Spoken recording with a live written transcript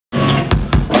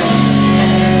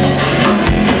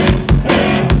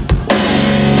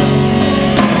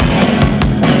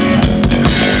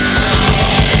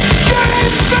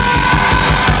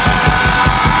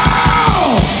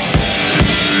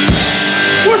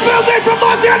music from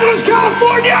Los Angeles,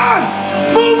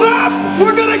 California! Move up!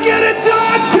 We're gonna get it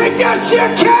done! Take that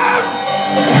shit, Kev!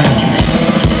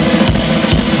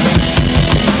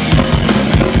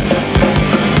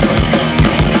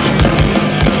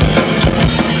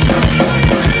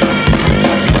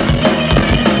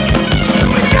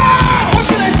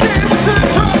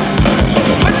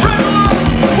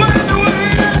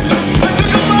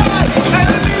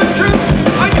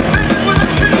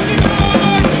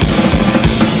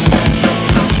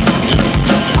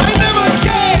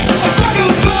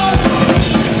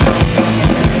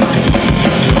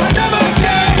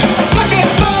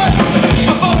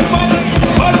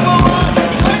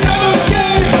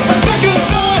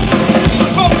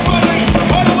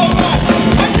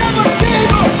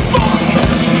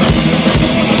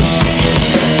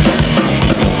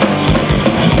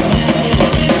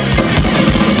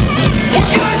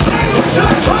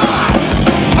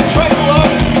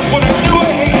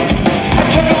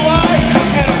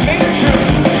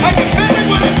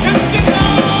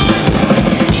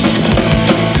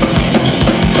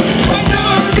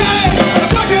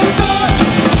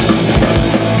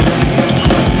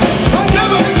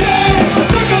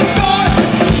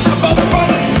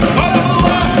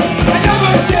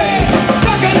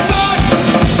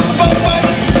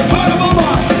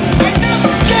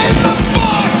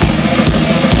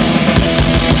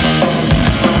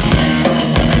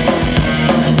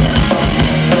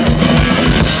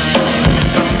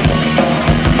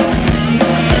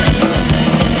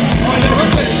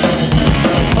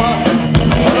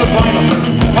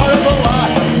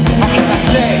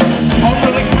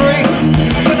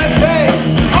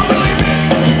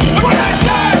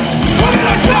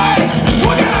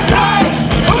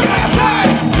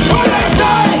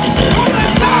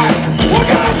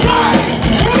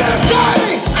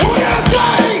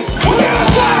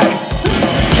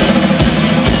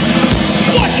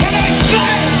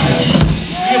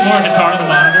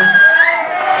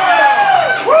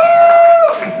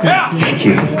 Thank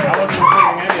you.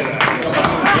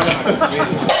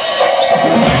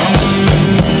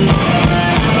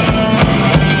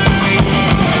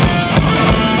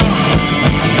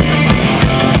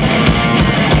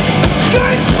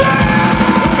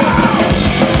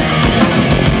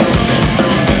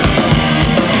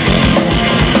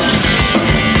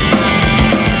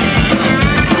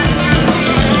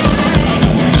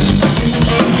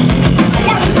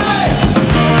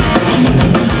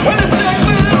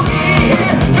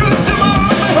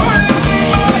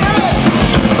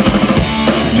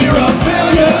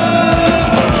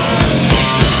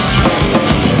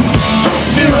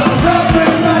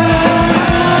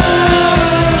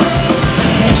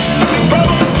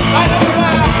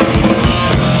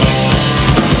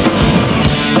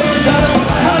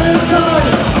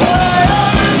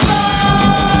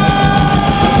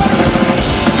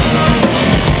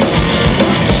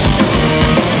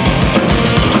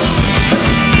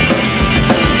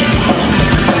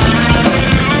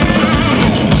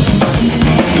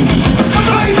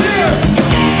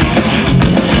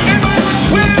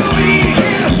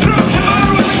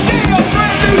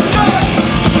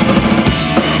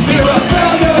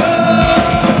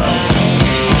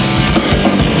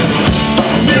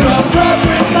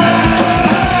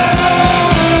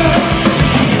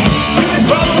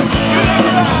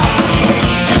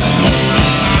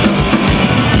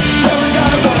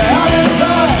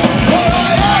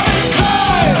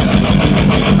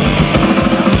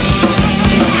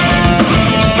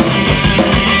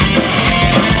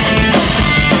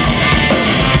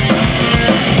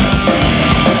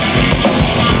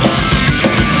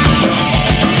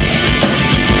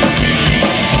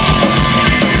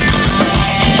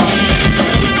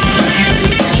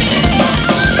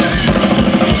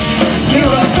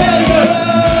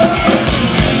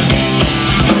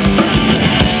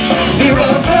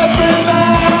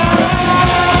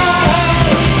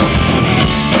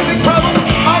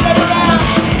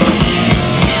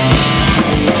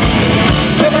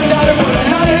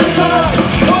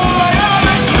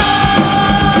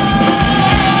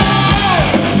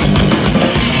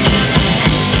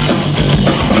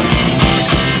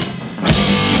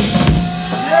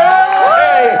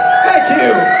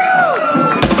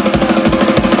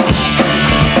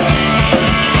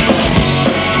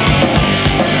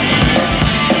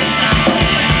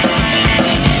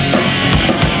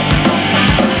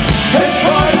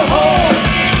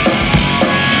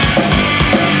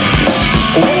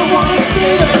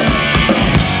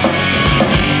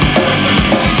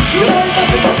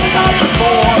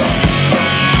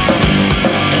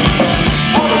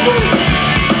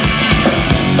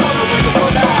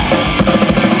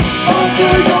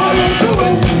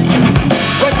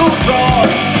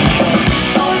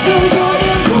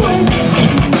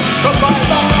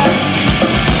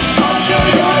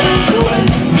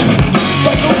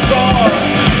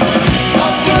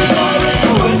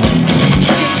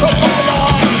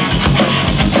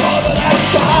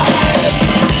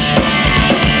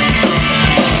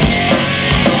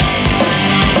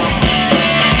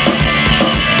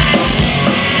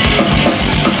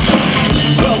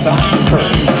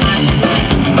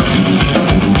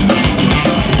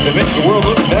 world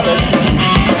look better.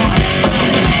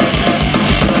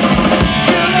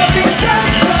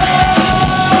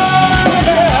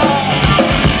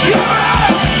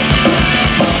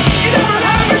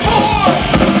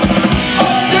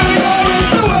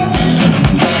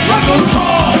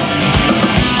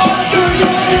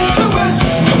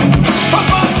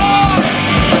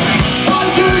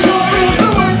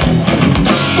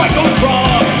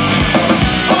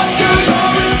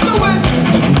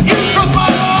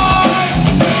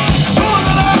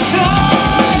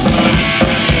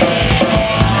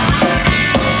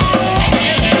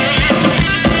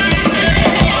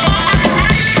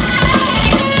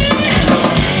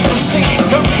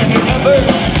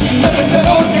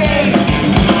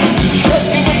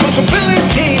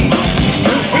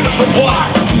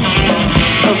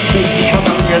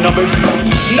 Numbers,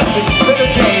 nothing's better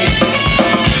than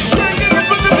taking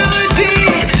responsibility.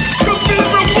 You're feeling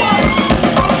from what?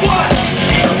 From what?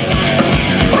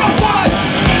 From what?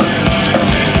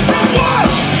 From what?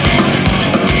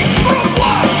 From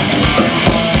what?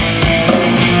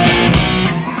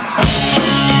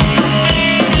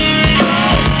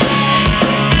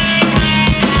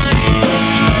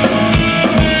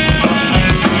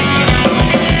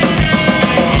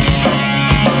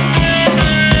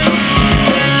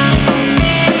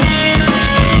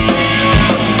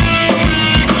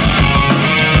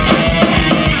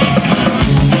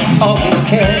 Always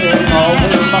caring,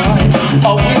 always mine,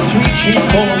 always reaching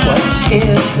for what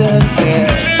isn't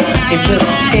there. It just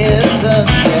isn't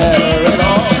there at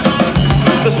all.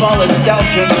 The smallest doubt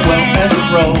can swell and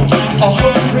grow. All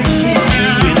hope shrinks into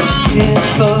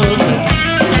indifference.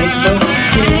 It makes no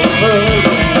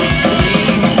difference to me.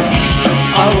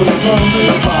 I was only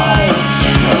 5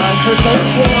 when I heard the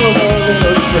tale of a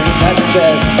little train that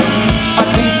said, I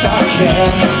think I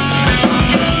can.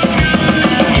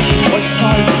 What's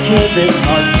hard to give is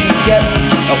hard to get.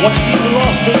 And once you've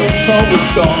lost it, it's always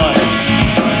gone.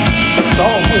 It's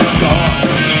always gone.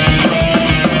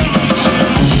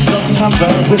 Sometimes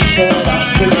I wish that I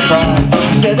could try,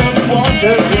 instead of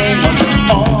wondering what's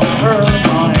on her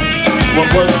mind. What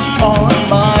was on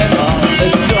my mind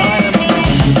this time?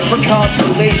 For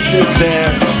consolation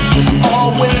there,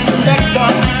 always the next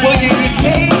time. Will you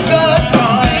take the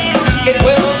time? It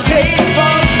will take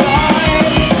some time.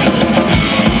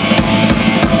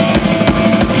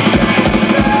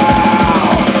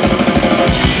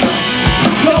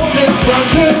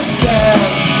 Understand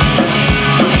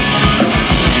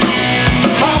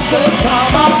half the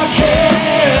time I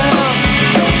can.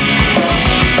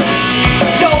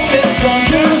 Don't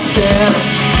misunderstand.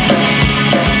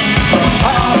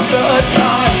 Half the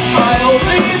time I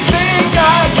only think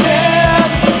I can.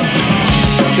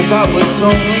 'Cause I was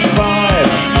only 5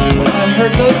 when I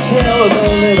heard the tale of the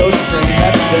little train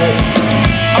that said,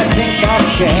 I think I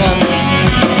can.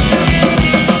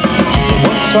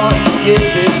 What's hard to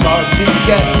give is hard to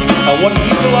get. And once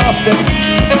you've lost it,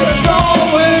 it's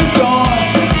always gone.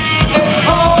 It's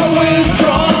always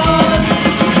gone.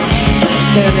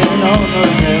 Standing on a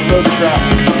railroad track,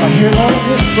 I hear the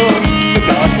whistle, the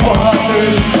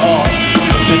Godfather's call,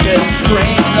 the biggest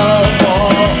train of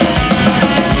all.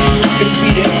 It's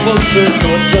speeding closer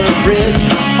towards the bridge,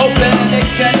 hoping it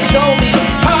can show me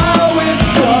how it's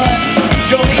done.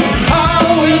 Show me how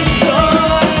it's done.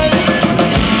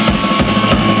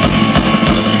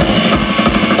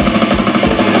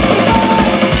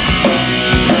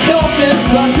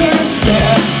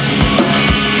 Understand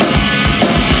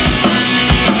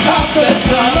half the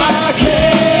time I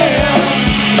can.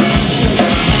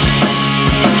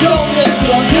 Don't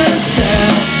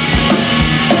misunderstand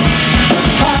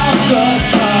half the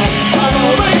time I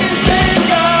only think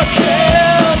I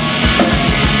can.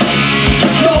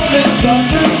 Don't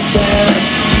misunderstand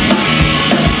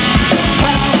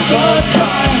half the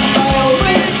time I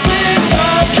only think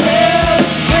I can.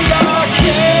 Think I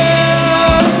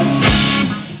can.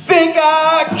 Think I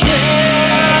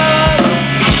can.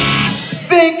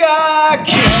 Think I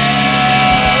can.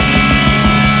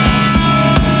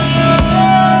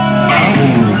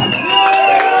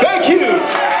 Thank you.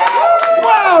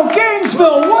 Wow,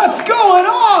 Gainesville, what's going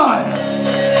on?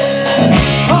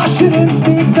 I shouldn't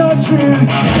speak the truth.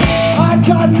 I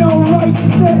got no right to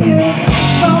say it.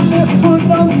 My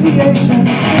mispronunciations,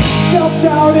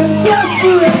 self-doubt and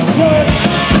desperation.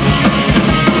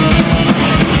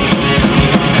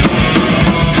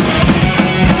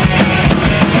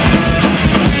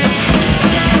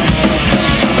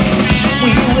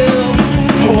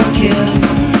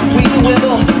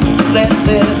 Let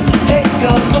them take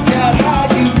a look at how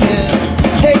you live.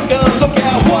 Take a look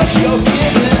at what you're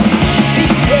giving. She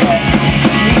said,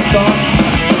 she thought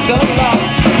the life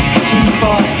she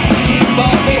fought, she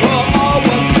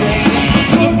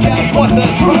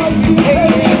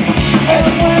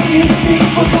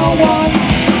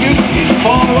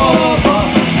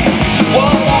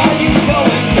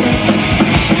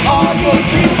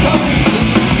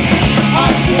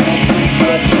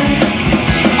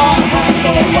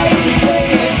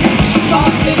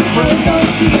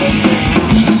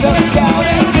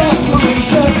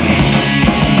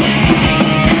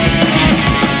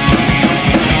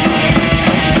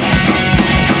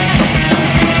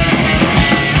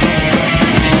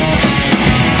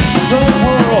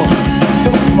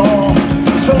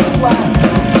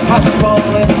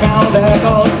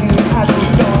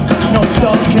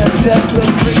so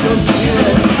free your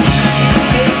spirit.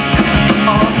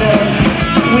 Amen.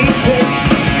 We take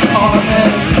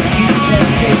amen. You can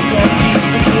take and be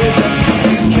forgiven.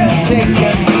 You can take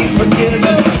and be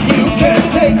forgiven. You can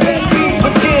take and be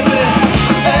forgiven.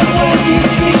 And when you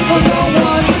speak for no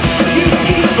one, you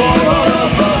speak for all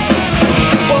of us.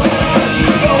 For wherever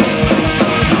you go,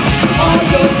 all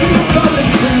your dreams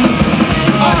coming true.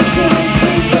 I shouldn't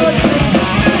speak the truth.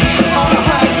 I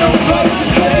had no right to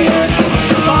say it.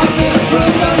 My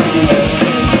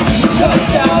mispronunciation,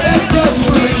 self-doubt and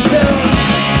desperation.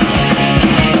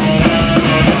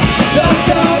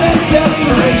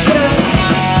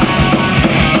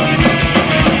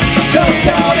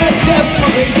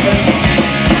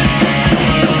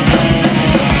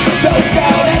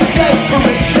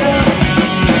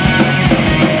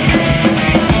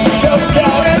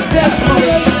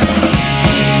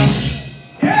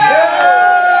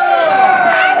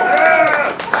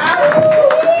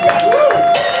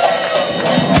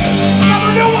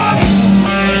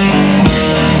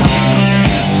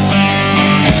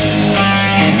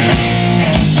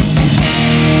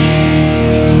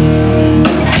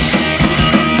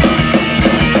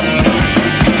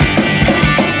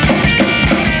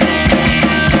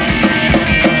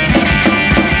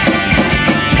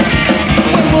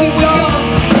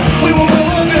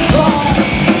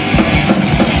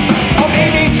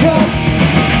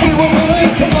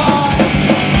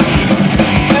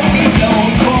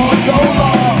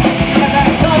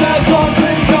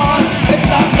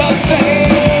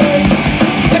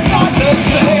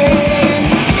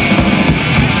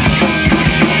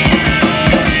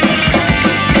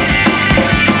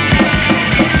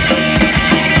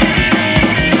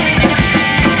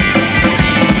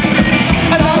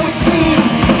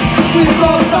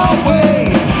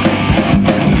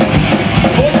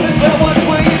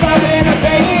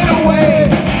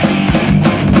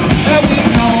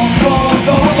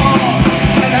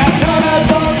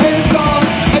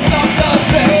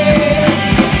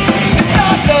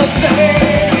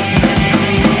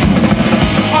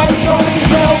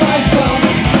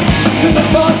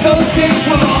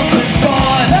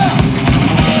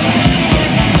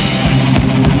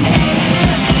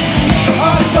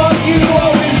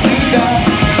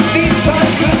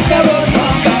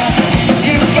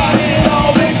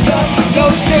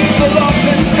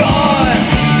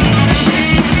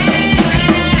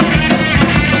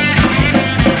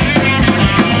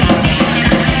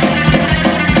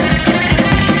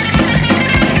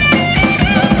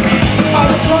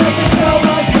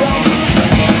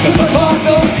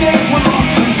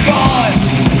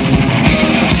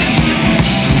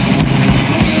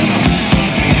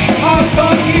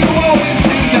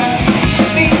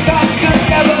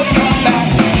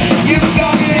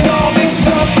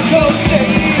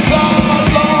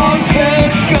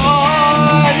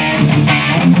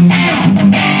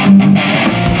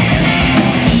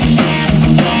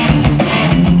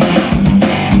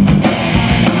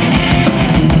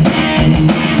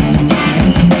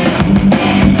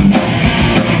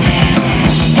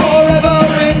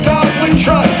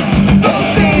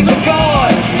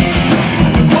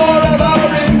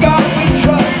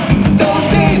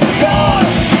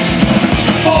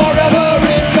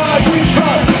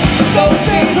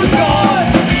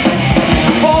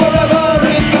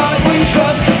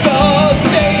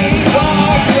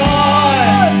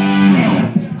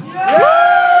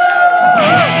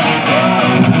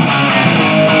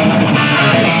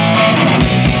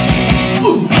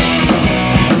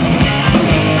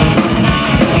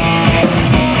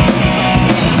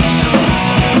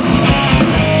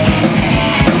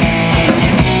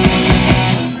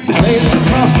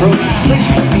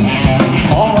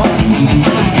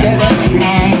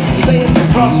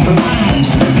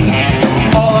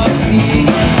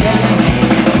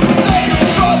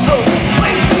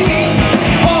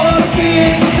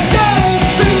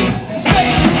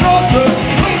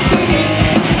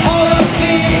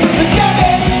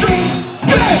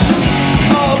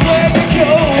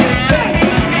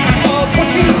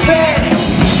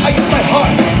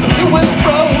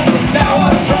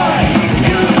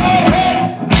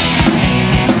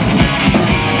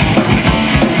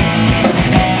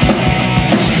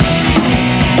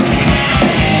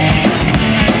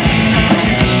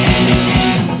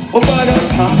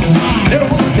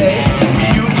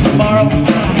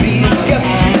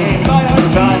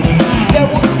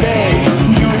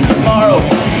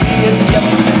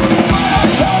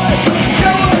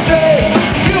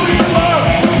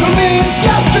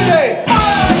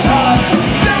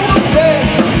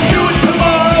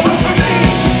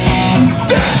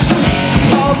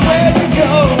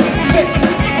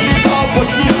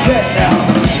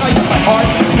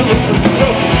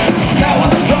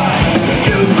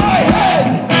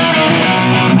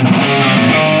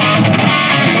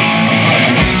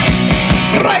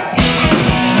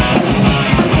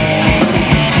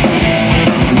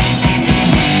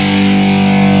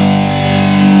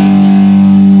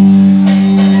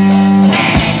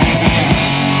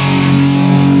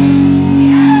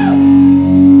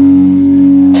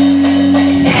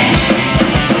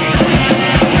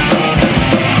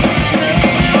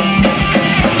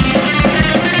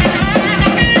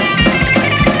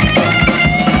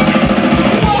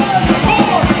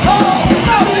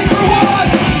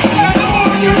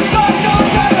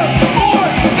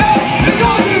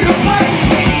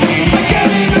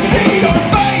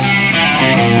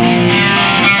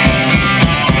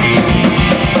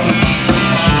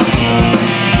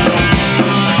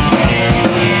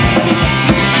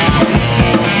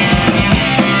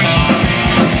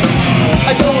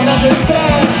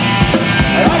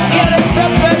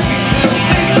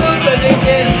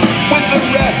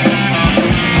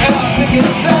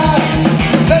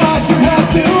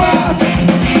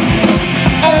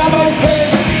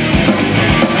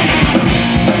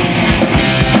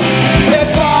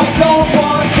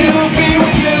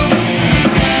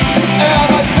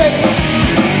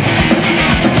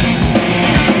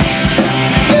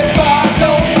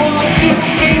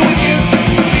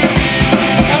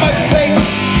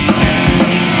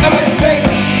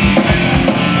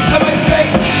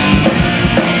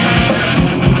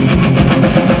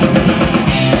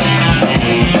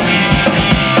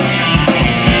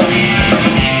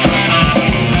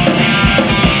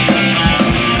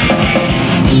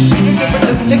 different,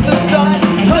 just take the time.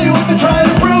 Tell you what they're trying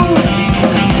to prove.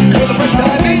 For the first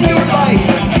time in your life,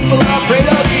 people are afraid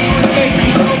of you, and it makes me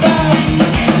so bad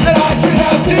that I should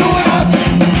have to ask,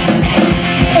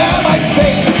 am I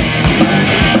fake?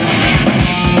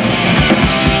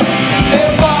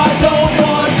 If I don't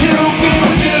want to be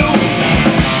with you,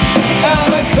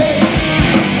 am I fake?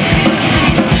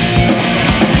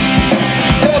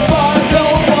 If I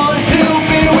don't want to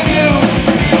be with you,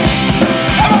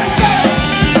 am I fake?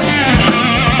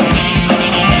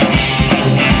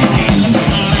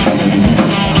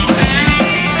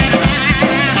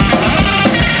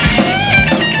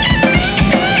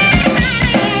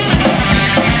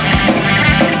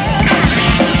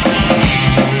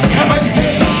 Am I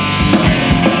scared?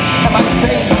 Am I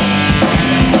fake?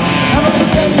 Am I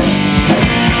scared?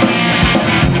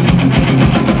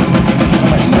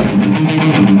 Am I safe?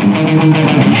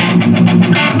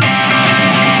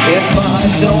 If I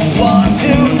don't want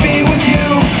to be with you,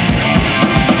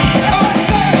 am I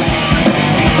safe?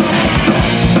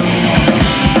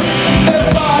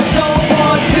 If I don't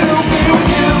want to be with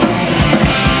you,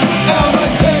 am I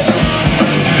safe?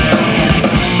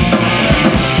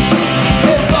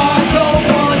 If I don't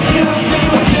want to be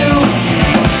with you,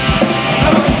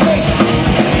 am I safe?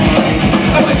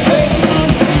 Am I safe?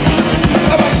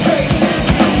 Am I safe?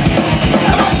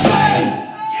 Am I safe?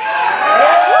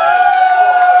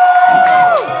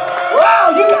 Wow,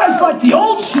 you guys like the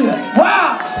old shit.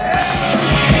 Wow.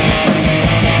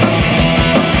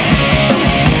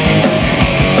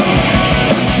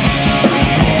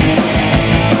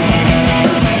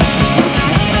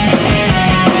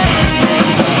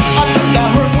 I think I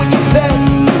heard what you said,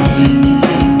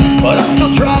 but I'm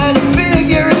still trying to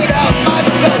figure it out. My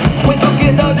friend, when you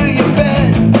get under your bed,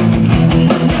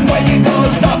 when you gonna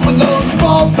stop with those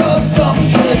false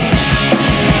assumptions?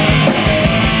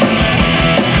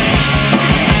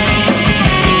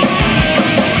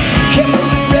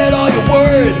 Carefully read all your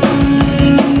words.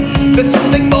 There's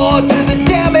something more to the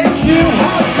damage you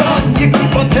have done. You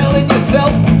keep on telling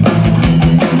yourself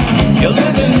you're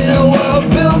living in a world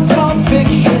built on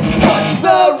fiction. What's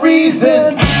the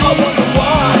reason? I wonder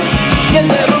why you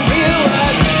never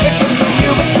realized it's from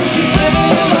you, but you keep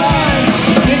living a lie.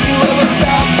 Did you ever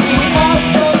stop to ask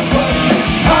the question,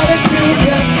 how did you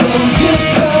get so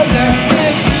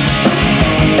disconnected?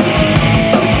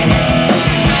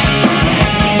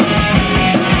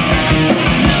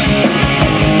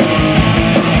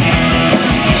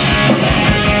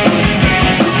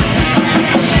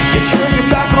 You turn your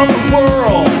back on the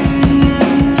world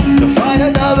to find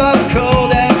another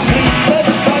cold and sleepless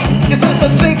night. Is that the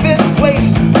safest place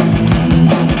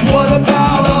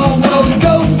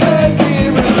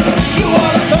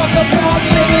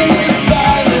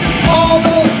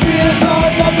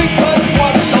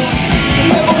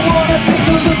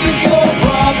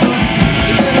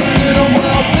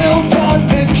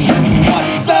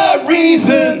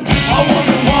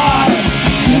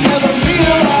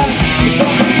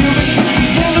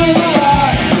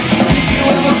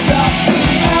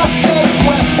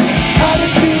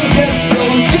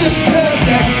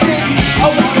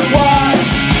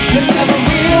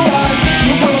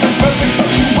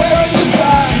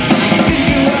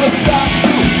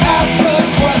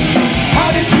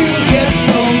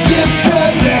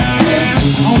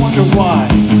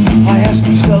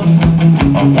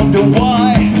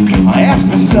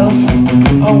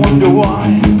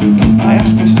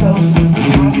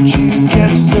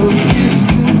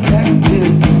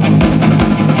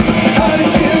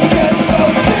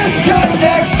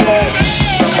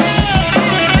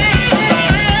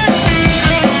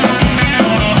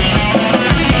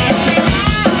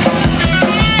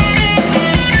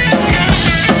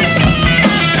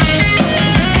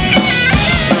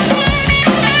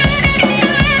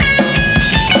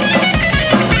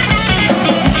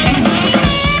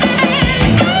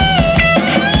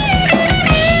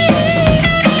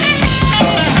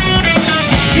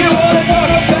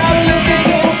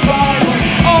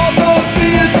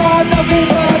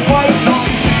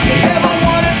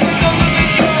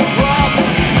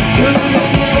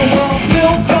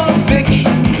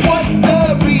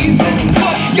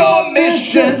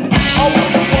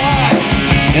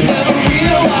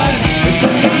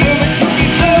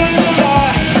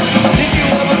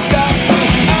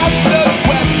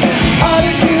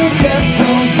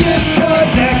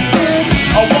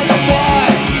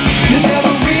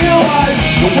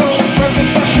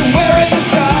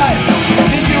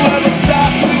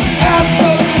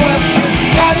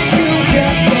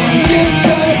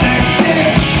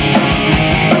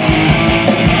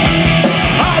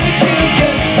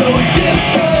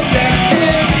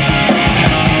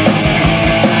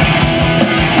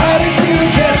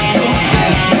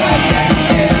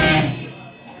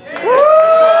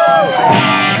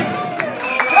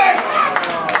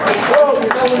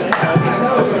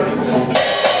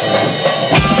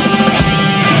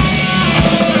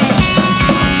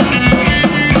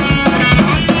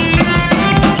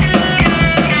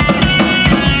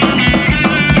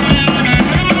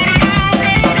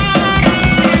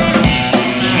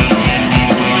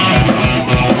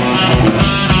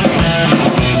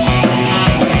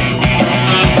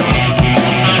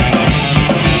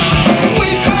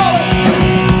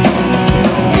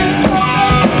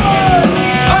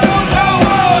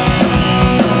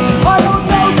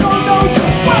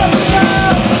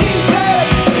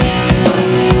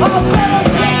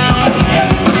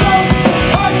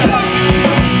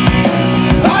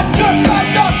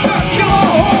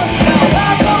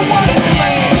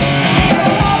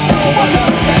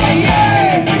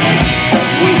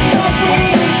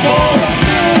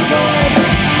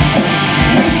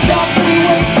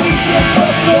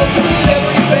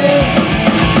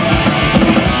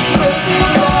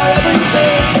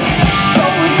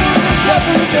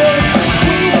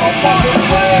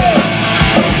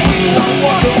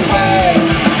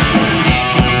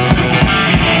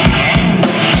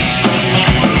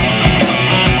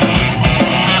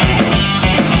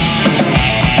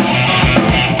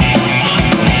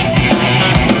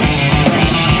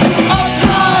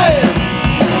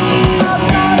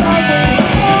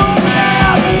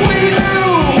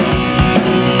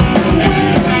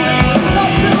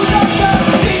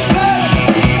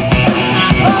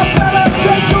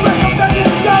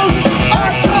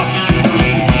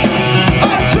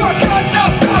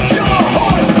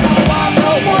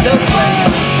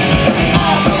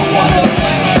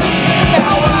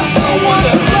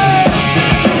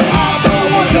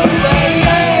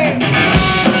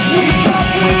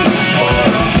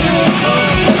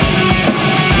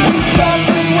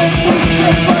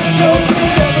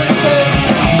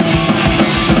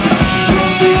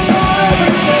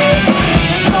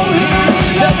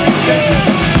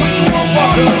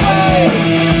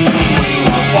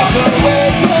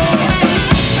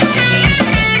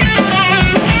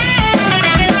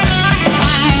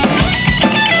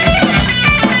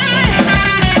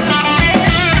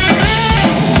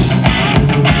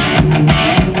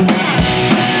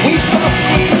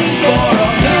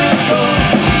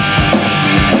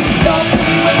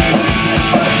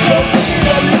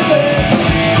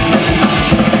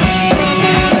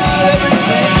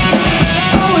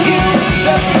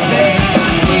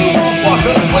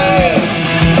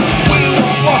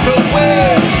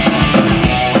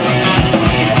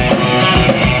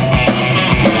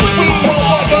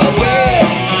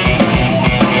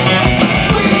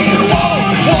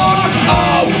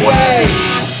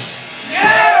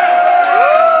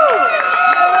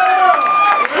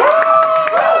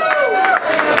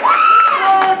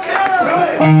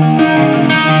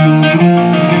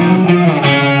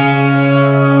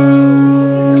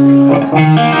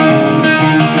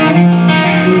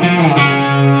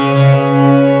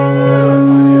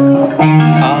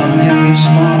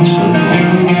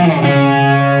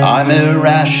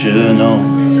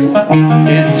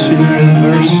It's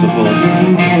irreversible.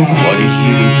 What are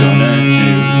you gonna do?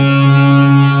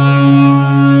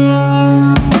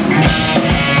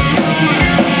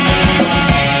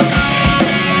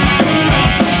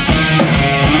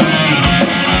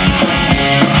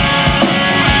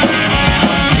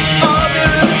 I'm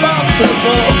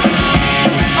irresponsible.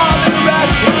 I'm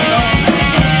irrational.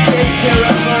 It's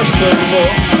irreversible.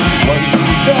 What are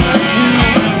you gonna do?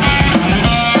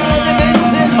 And if it's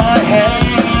in my head,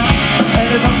 and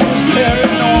if I'm just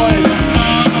paranoid,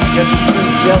 I guess it's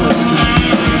just jealousy.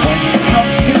 When it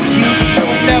comes to you,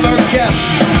 you'll never guess.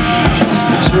 Just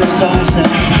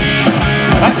exercising,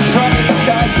 and I try to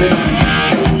disguise it.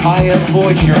 I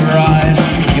avoid your eyes.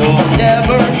 You'll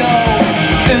never know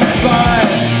inside,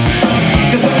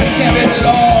 'cause I can't get it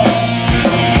all.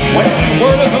 When every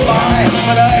word is a lie,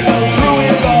 but I go through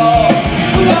it all.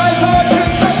 Lies are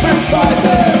just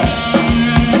exercising.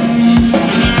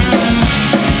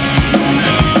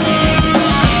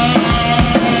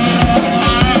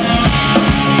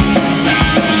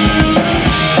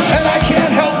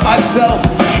 Myself,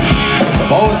 'cause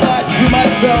I've always lied to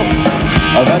myself.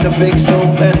 I've had to fake so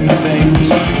many things.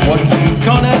 What are you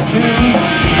gonna do?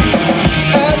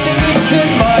 And if it's in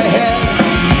my head,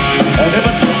 and if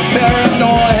I'm just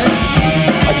paranoid,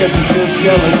 I guess it's just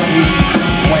jealousy.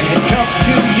 When it comes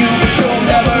to you, but you'll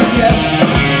never guess.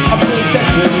 I'm just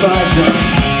exercising.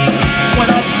 When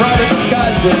I try to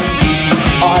disguise it,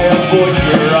 I avoid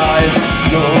your eyes.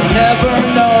 You'll never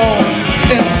know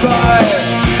inside,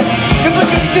 'cause I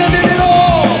just did it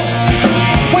all.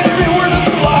 When every word is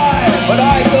a lie, but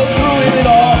I go through it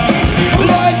all.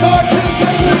 Lies are just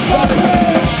exercising.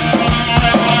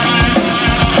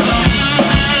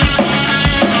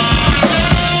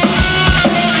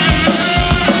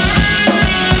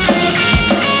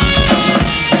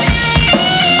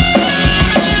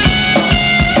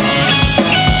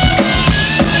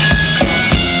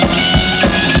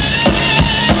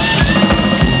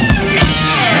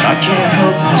 I can't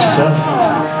help myself,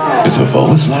 'cause I've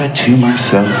always lied to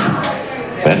myself.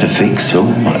 Had to fake so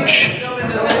much.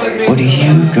 What are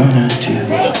you gonna do?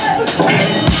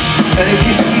 And if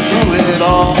you see through it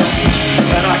all,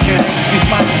 and I can't excuse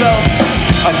myself,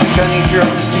 I think I need you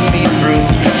to see me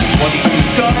through.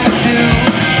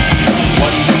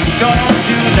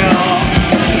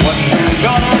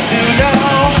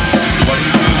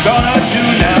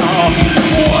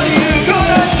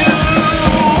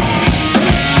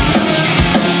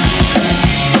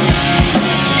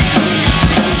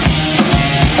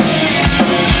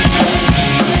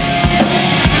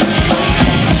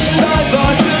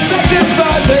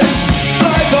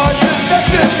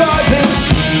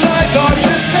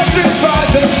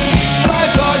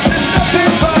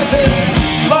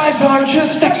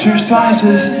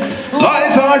 exercises.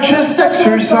 Lies are just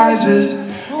exercises.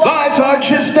 Lies are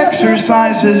just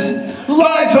exercises.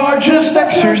 Lies are just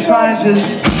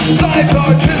exercises. Lies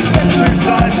are just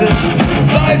exercises.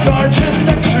 Lies are just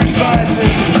exercises.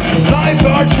 Lies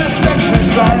are just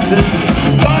exercises.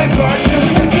 Lies are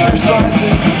just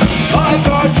exercises. Lies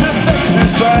are just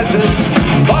exercises.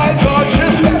 Lies are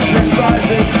just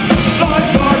exercises.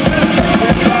 Lies are just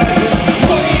exercises.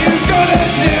 What are you gonna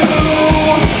do?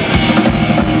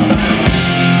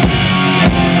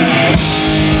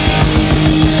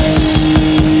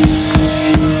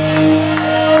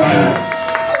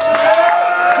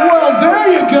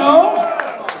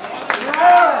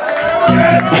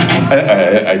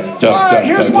 Doug,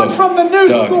 here's one from the new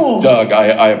school. Doug,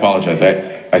 I apologize.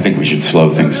 I think we should slow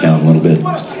things down a little bit.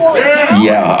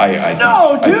 Yeah, I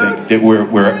think that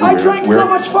we're I drank so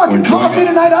much fucking coffee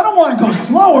tonight, I don't want to go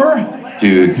slower.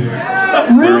 Dude,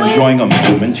 we're enjoying a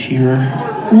moment here.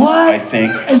 What? I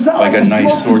think is that like a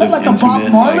nice sort of like intimate, a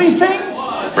Bob Marley thing?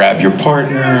 Grab your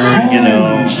partner,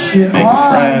 Shit. make a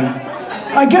friend.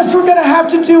 I guess we're gonna have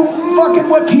to do fucking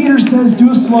what Peter says, do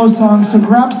a slow song. So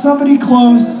grab somebody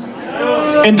close.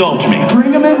 Indulge me.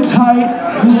 Bring them in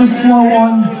tight. This is a slow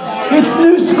one. It's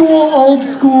new school, old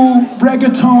school,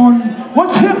 reggaeton.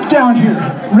 What's hip down here?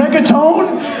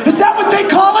 Reggaeton? Is that what they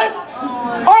call it?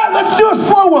 All right, let's do a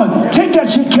slow one. Take that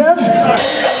shit, Kev.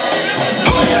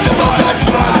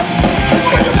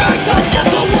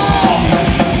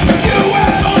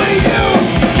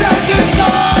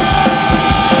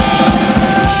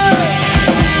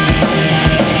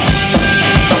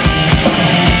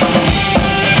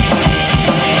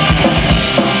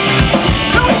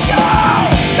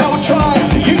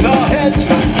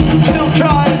 Still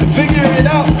trying to figure it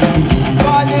out,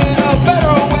 finding a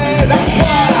better way. That's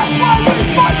why we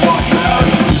fight for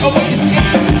truth. A way to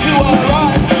skip into our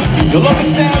eyes. You'll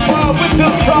understand why we're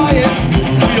still trying.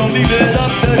 We don't leave it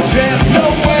up to chance. No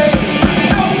way,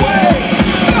 no way,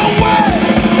 no way.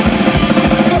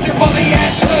 Searching for the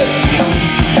answers,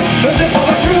 searching for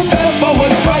the truth and for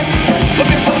what's right.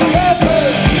 Looking for the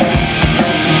answers,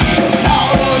 just how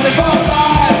to live our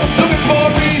lives. Looking for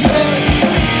reasons,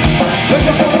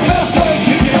 searching for the best way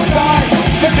to decide.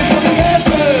 Searching for the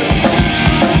answers,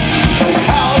 just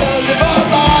how to live our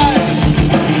lives.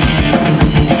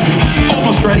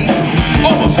 Almost ready,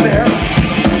 almost there.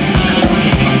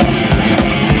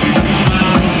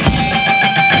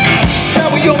 Now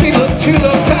we only look to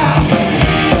the past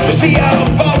to see how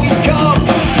far we've come,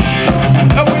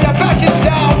 and we're not backing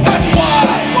down. That's why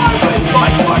we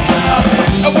fight for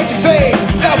truth. And when you say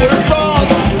that we're wrong,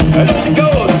 it only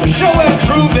goes to show and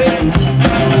prove it.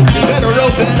 You better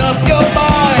open up your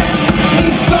mind.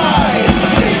 Decide,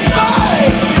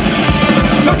 decide.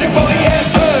 Searching for the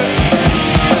answer,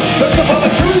 searching for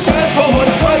the truth and for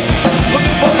what's right.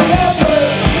 Looking for the answer,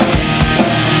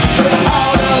 just how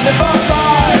to live our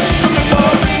lives. Looking for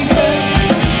a reason,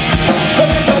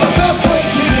 searching for the best way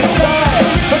to decide.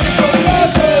 Searching for the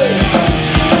answer,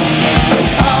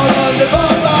 just how to live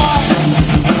our lives.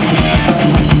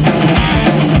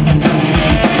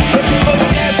 Searching for the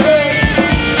answer.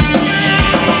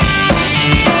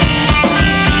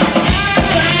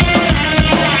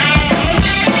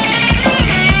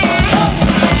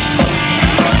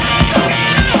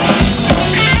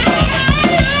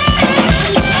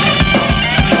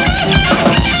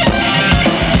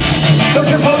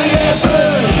 Searching for the answer,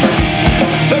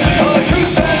 searching for the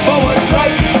truth and for what's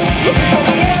right. Looking for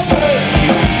the answer,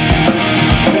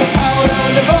 just how to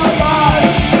live our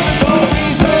lives. Looking for a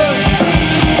reason,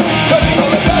 searching for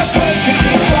the best way to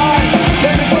decide.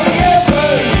 Searching for the answer,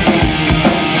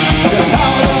 just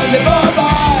how to live our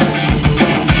lives.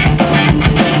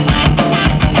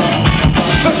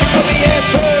 Searching for the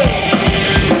answer.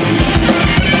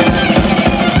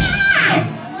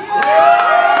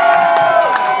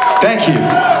 Thank you. All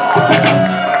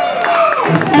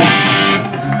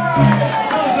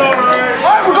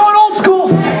right, we're going old school.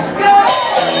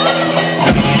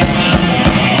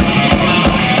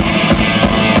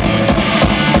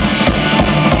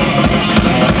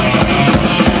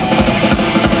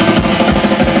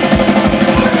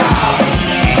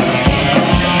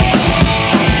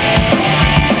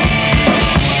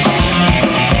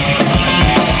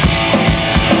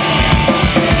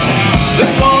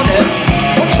 This morning,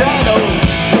 what shadow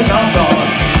was on dawn?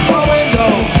 My window,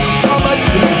 I might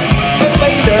see it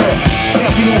later.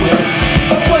 Can't feel it,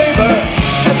 the flavor,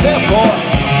 and therefore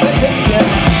the taking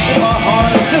in my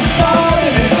heart is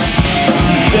decided it.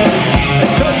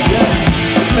 It's touching,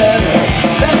 it's better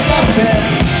than nothing.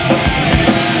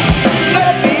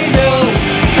 Let me know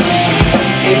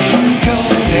if you go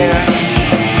there.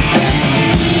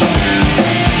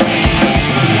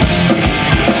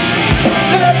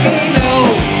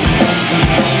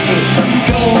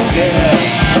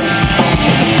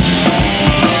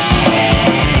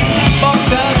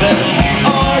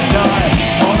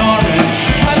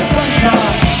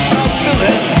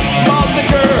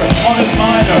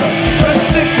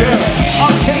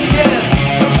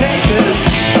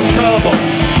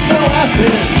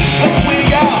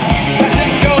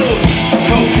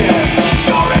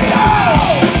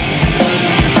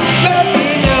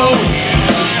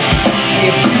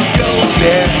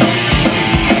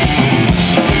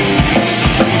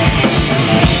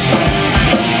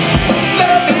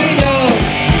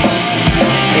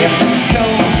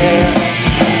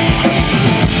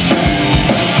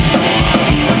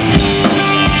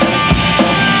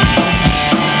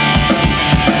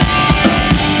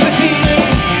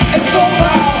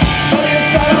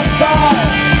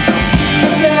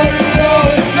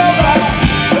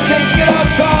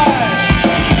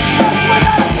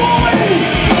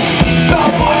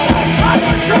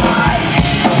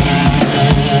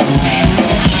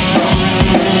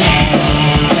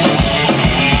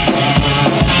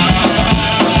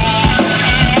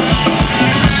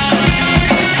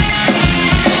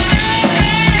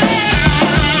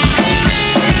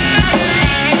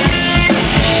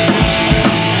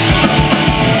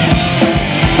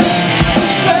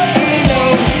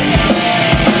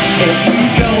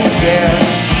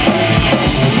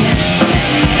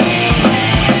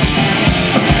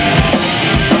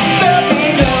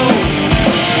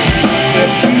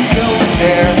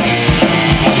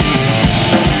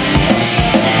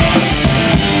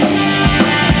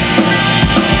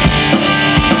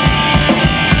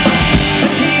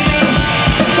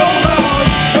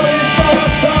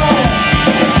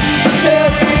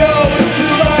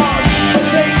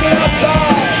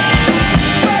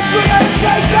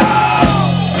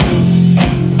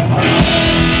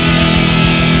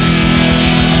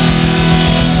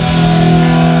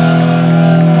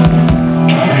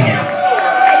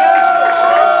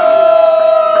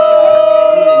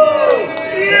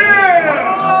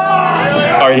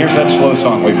 right, here's that slow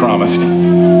song we promised.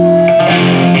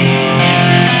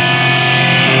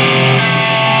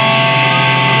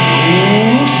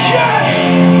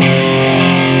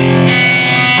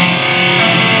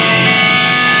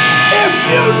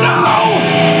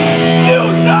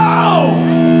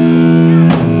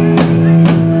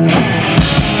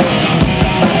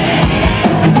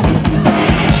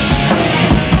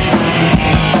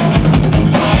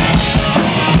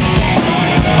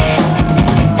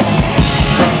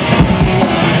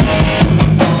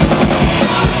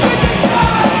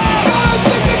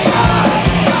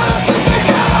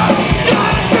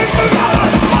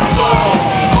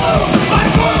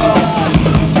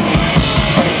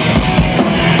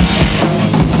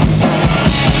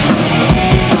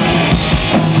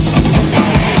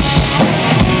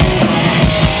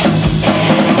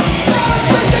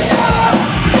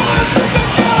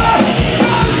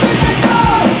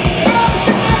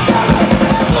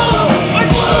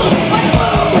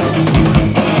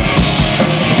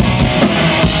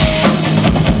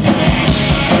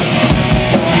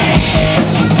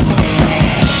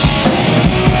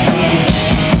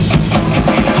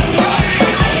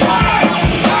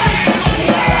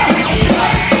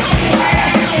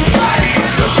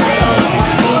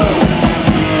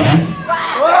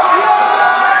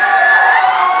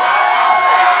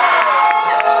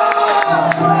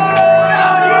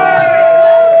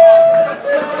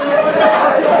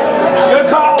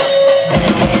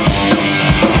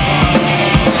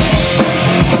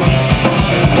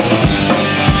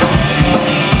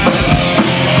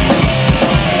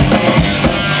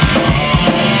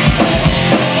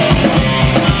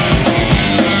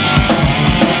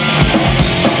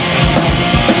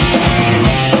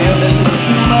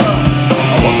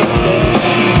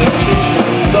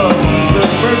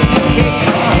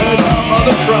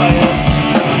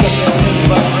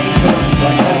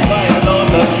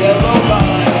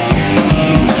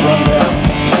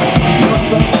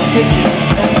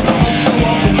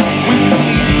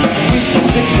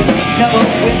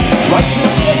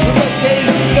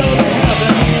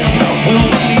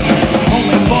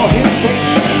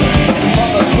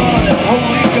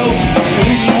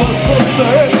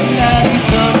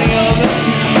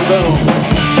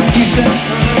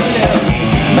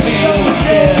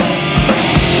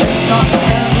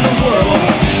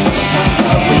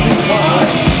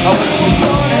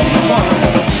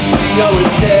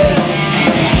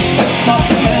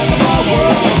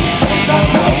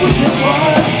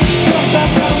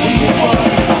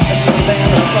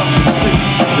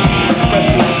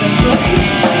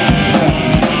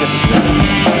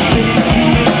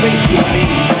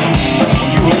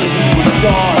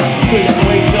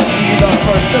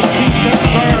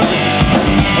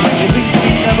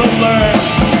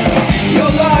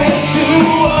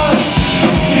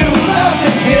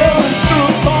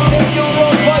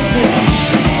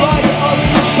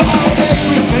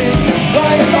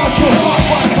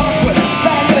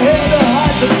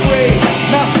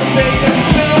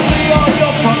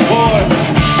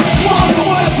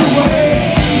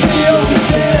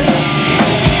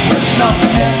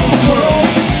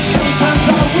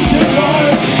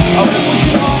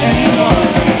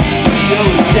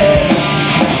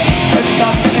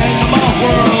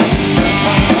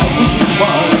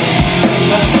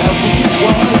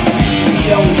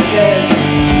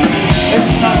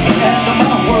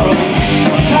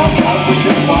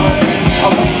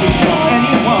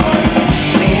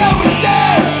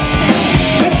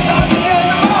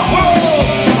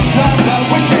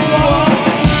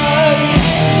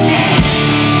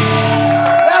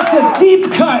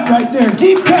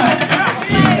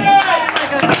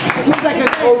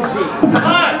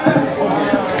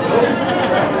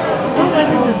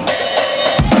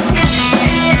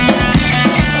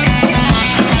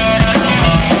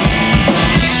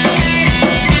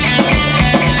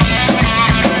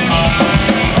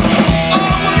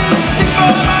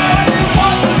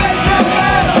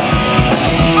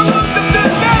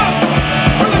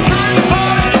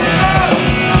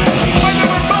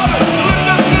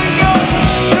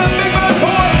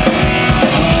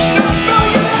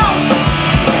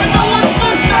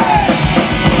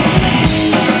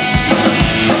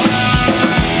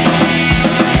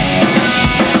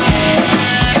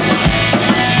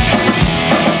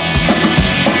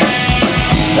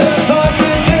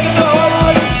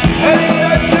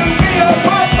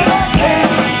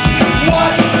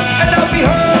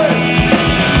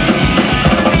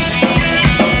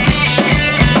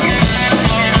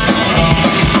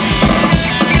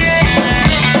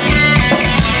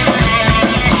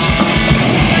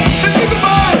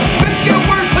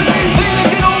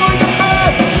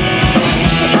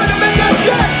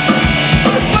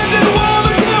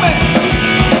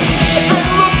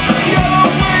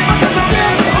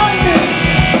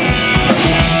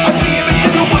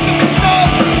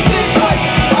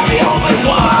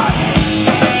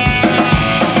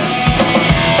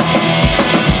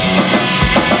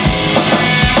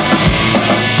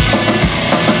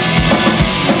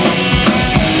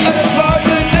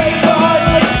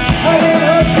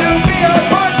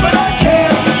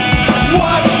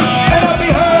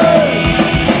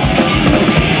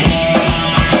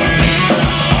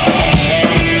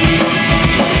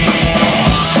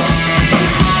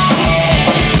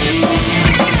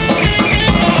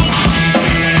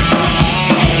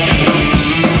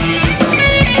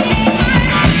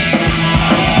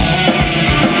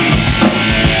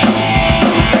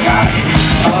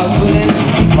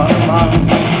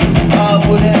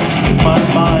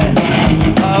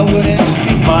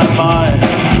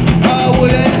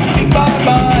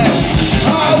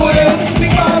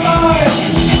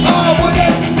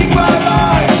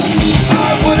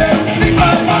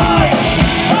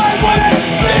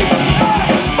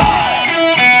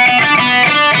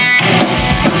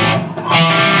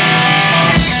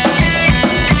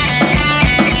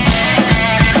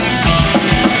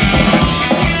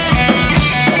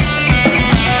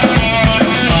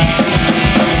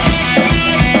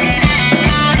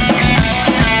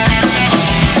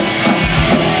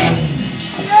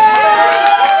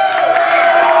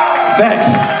 Thanks.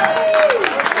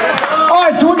 All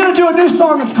right, so we're gonna do a new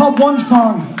song. It's called One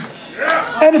Song.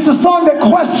 And it's a song that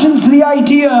questions the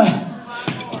idea,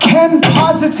 can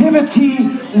positivity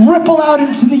ripple out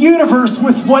into the universe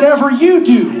with whatever you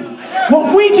do?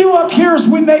 What we do up here is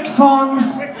we make songs,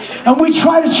 and we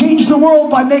try to change the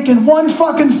world by making one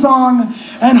fucking song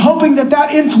and hoping that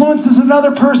that influences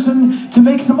another person to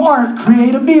make some art,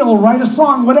 create a meal, write a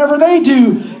song, whatever they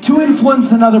do to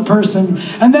influence another person.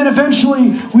 And then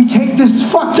eventually we take this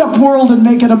fucked up world and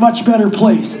make it a much better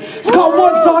place. It's called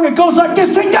One Song. It goes like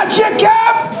this. Take that shit,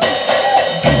 Cap!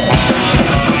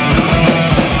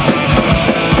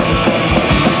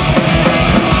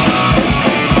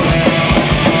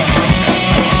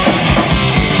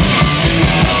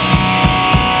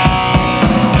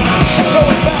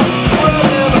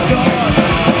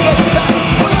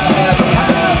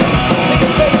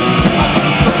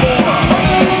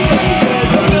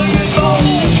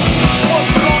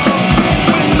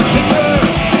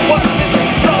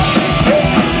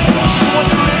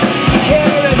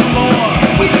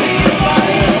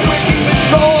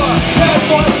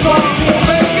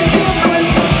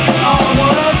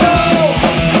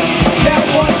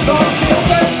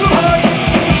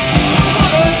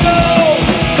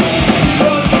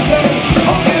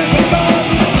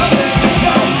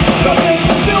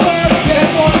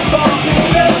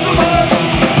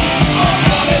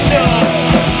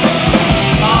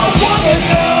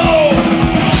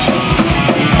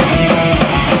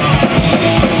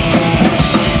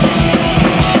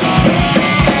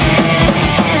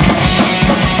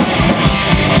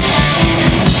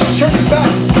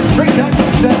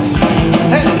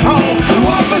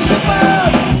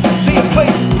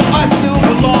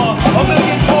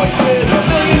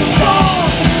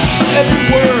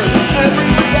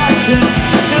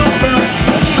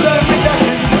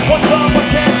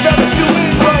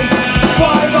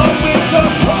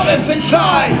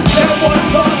 One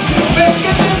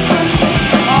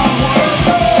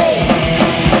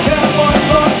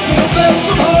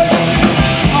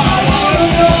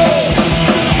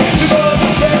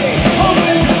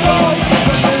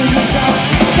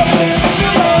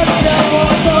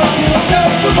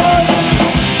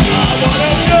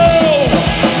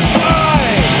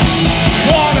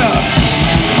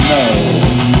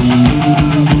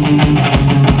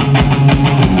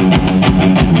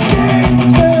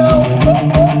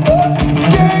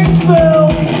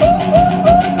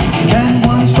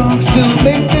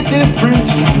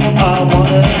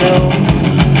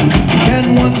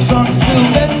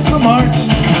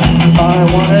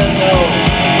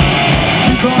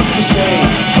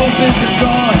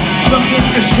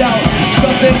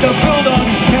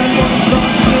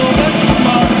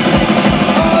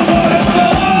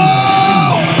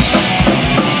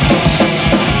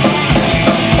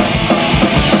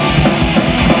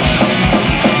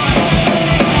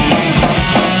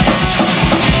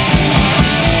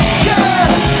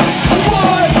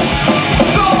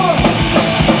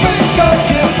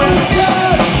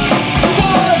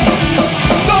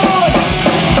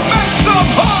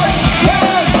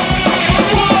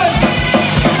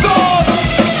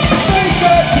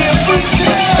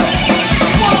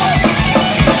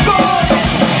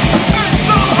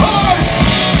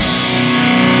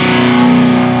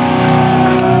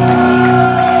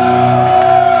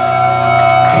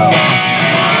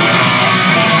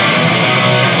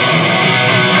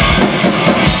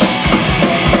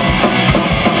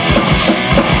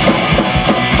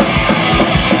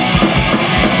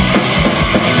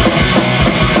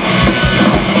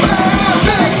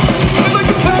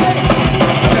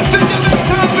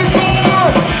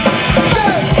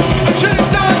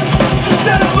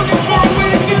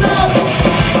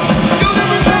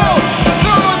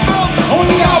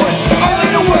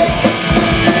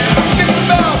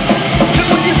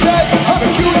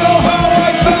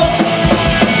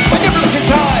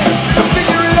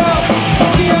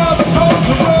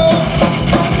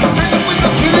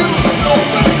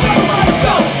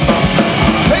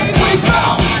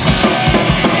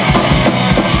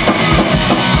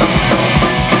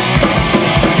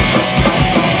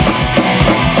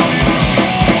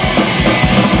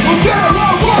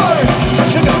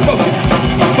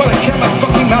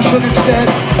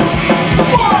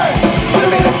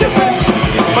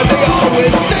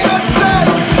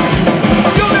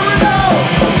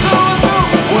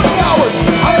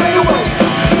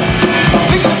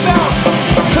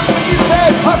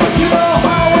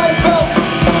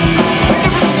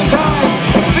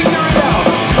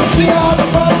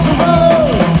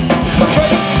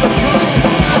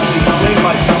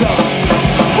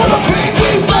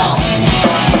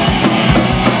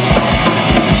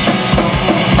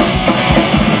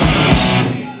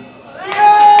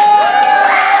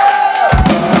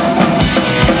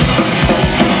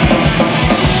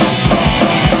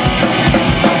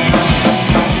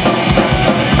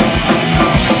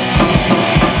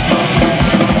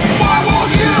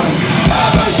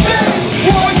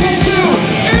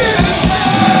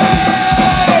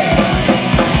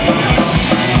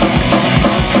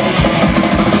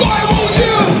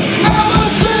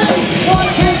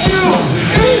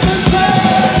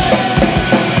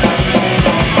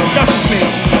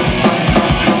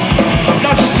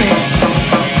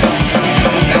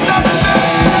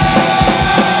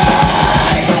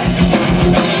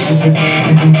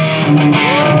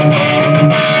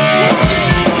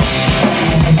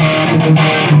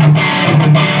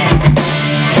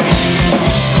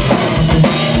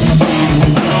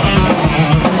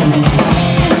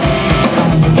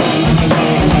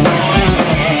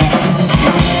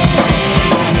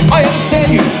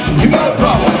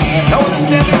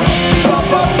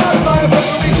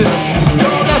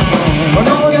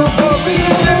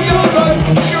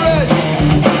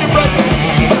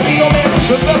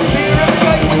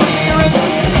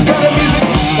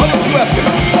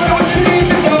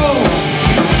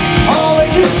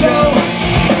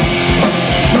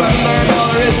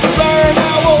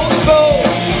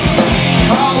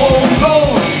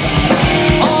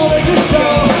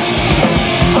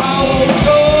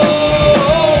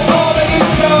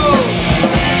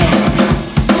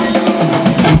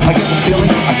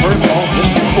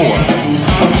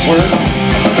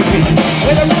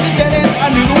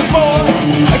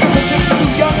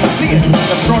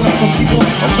I've thrown up some people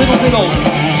a little bit older.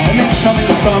 And then tell me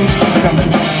the thumbs keep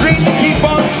coming. Green to keep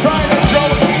on trying to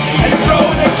throw it. And throw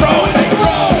and they throw and they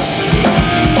throw.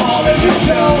 All that you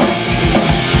show.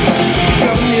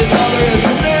 Give me another is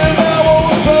the man I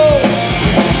won't go.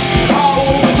 I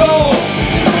won't go.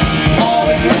 All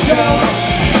that you show.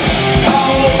 I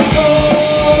won't go.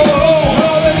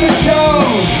 All that you show.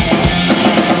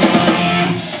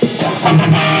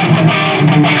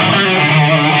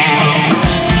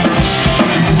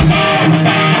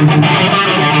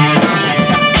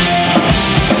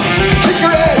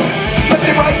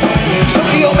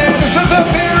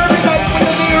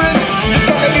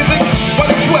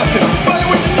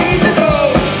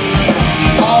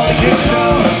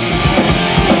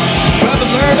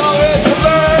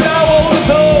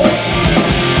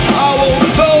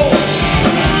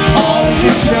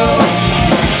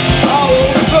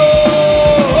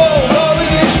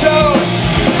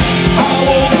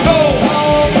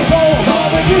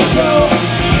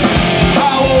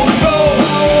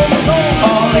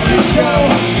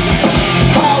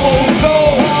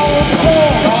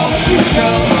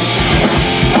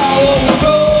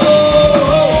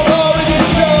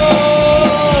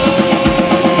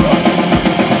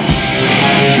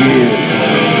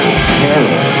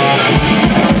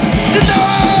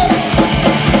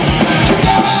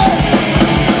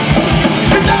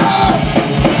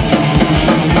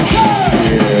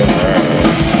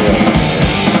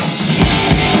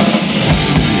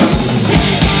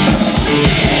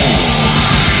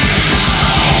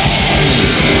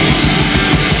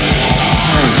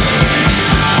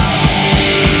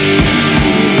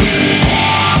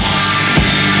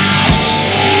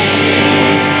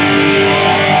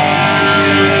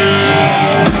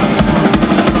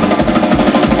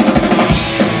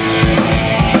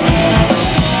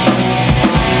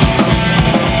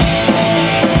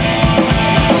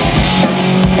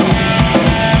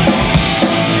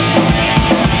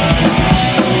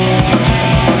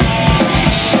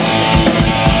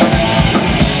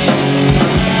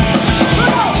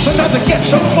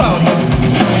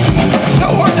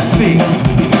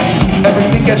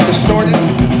 Everything gets distorted.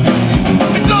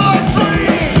 It's all a dream.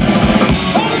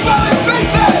 Only while I face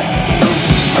it.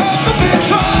 I've been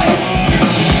trying.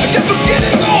 I guess I'm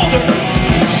getting older.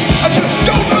 I just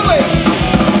don't relate.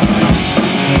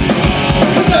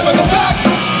 I'll never go back.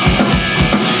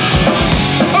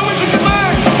 I wish I could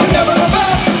learn to never go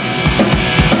back.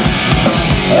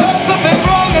 There's something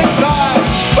wrong inside,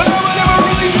 but I will never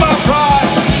release my pride.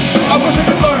 I wish I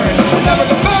could learn to never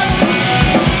go back.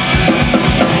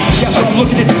 I'm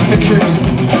looking at these pictures,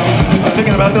 I'm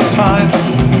thinking about those times,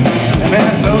 and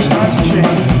man, those times have changed.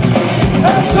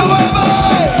 And so am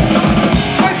I!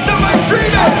 I still might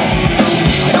dream it!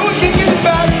 I know we can get it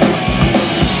back.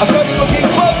 I started looking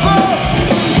closer,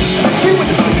 and I see what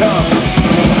it's become.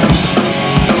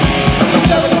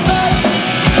 Never go back.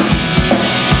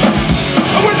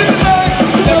 I wish I could back.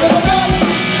 Never go back.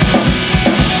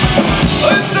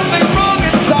 There's something wrong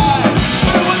inside,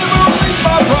 but I will never release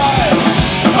my pride.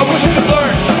 I wish I could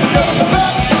learn to never go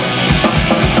back.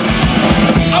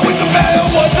 I wish the battle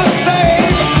was the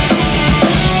same.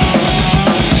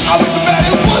 I wish the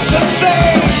battle was the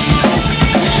same.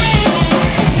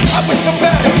 I wish the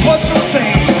battle was the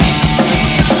same.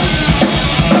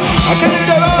 I can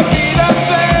never be the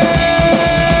same.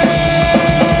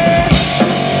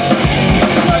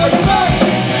 Never go back.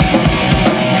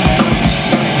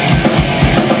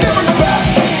 Never go back.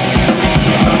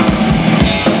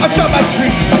 I saw my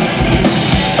dream.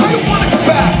 I don't want to go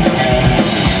back.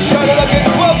 Try to look in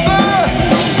closer.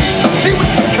 See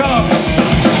what's to come.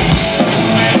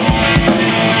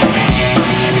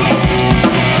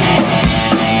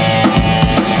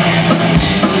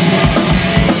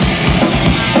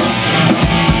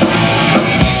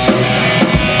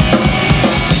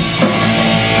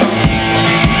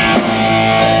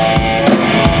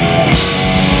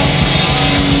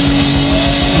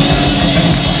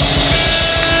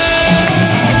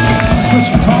 That's what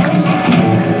you talk